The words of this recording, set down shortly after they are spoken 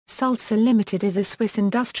Sulzer Ltd is a Swiss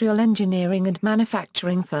industrial engineering and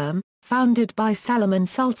manufacturing firm, founded by Salomon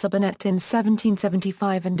Sulzer-Bernet in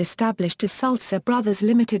 1775 and established as Sulzer Brothers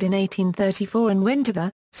Ltd in 1834 in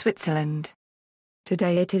Winterthur, Switzerland.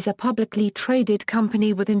 Today it is a publicly traded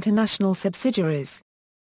company with international subsidiaries.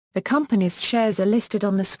 The company's shares are listed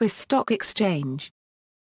on the Swiss Stock Exchange.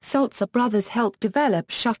 Sulzer Brothers helped develop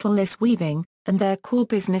shuttleless weaving, and their core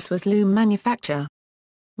business was loom manufacture.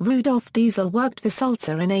 Rudolf Diesel worked for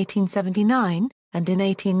Sulzer in 1879, and in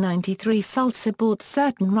 1893 Sulzer bought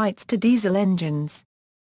certain rights to diesel engines.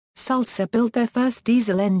 Sulzer built their first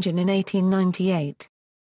diesel engine in 1898.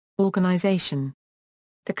 Organization.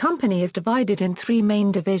 The company is divided in three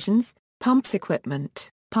main divisions: pumps equipment,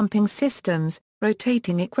 pumping systems,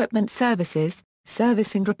 rotating equipment services,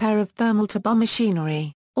 service and repair of thermal turbo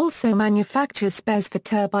machinery, also manufactures spares for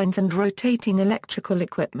turbines and rotating electrical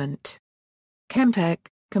equipment. Chemtech,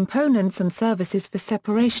 components and services for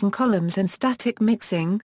separation columns and static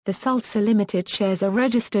mixing. The Sulzer Ltd shares are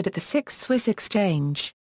registered at the SIX Swiss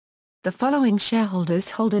Exchange. The following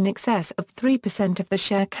shareholders hold in excess of 3% of the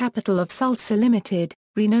share capital of Sulzer Ltd: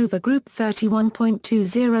 Renova Group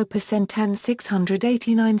 31.20%,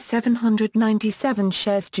 10,689,797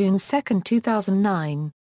 shares June 2, 2009.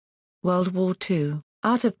 World War II.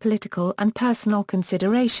 Out of political and personal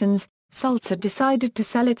considerations, Sulzer decided to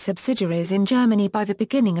sell its subsidiaries in Germany by the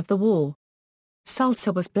beginning of the war.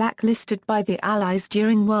 Sulzer was blacklisted by the Allies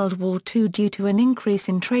during World War II due to an increase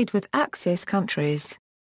in trade with Axis countries.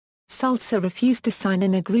 Sulzer refused to sign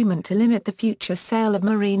an agreement to limit the future sale of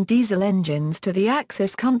marine diesel engines to the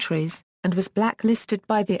Axis countries, and was blacklisted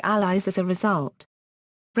by the Allies as a result.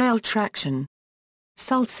 Rail traction.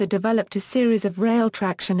 Sulzer developed a series of rail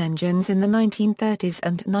traction engines in the 1930s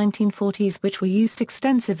and 1940s which were used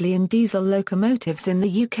extensively in diesel locomotives in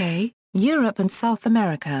the UK, Europe and South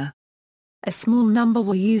America. A small number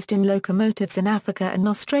were used in locomotives in Africa and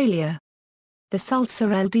Australia. The Sulzer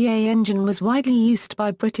LDA engine was widely used by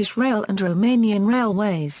British Rail and Romanian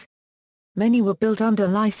railways. Many were built under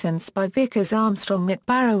license by Vickers Armstrong at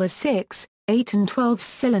Barrow as 6, 8 and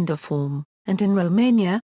 12-cylinder form, and in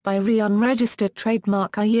Romania, by re-unregistered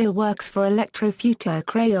trademark IEA Works for Electrofuture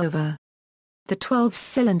Craiova. The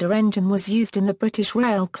 12-cylinder engine was used in the British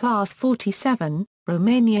Rail Class 47,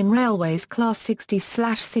 Romanian Railways Class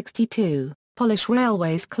 60/62, Polish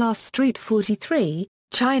Railways Class Street 43,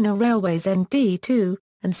 China Railways ND2,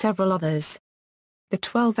 and several others. The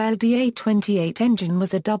 12 LDA-28 engine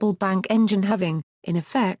was a double-bank engine having, in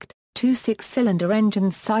effect, two 6-cylinder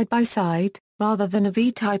engines side by side, rather than a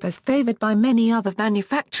V-type as favored by many other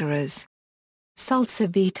manufacturers. Sulzer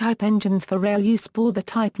V-type engines for rail use bore the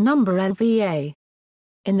type number LVA.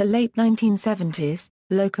 In the late 1970s,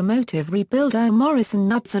 locomotive rebuilder Morris &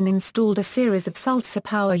 Knudsen installed a series of Sulzer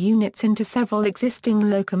power units into several existing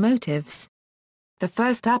locomotives. The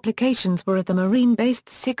first applications were of the marine-based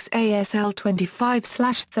 6 ASL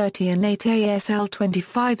 25/30 and 8 ASL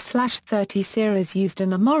 25/30 series used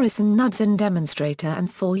in a Morris & Knudsen demonstrator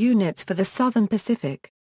and 4 units for the Southern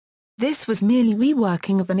Pacific. This was merely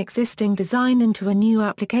reworking of an existing design into a new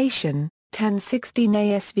application. 1016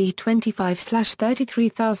 ASV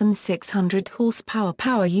 25/33,600 horsepower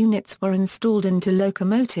power units were installed into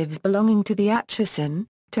locomotives belonging to the Attribution,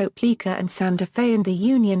 Topeka and Santa Fe in the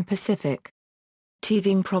Union Pacific.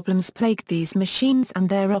 Teething problems plagued these machines and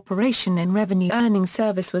their operation in revenue-earning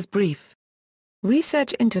service was brief.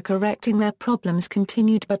 Research into correcting their problems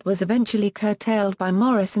continued but was eventually curtailed by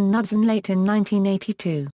Morris & Knudsen late in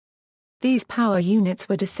 1982. These power units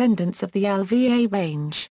were descendants of the LVA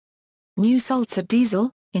range. New Sulzer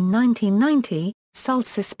Diesel. In 1990,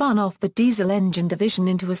 Sulzer spun off the diesel engine division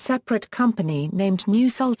into a separate company named New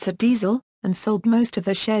Sulzer Diesel, and sold most of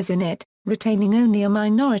the shares in it, retaining only a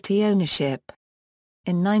minority ownership.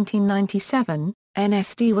 In 1997,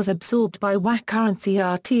 NSD was absorbed by WAC Currency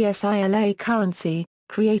RTSILA Currency,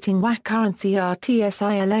 creating WAC Currency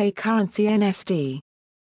RTSILA Currency NSD.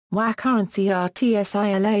 WAC Currency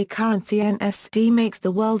RTSILA Currency NSD makes the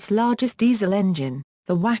world's largest diesel engine,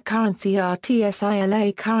 the WAC Currency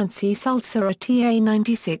RTSILA Currency Sulzer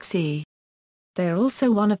TA96E. They are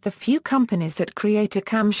also one of the few companies that create a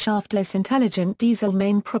camshaftless intelligent diesel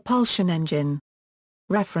main propulsion engine.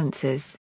 References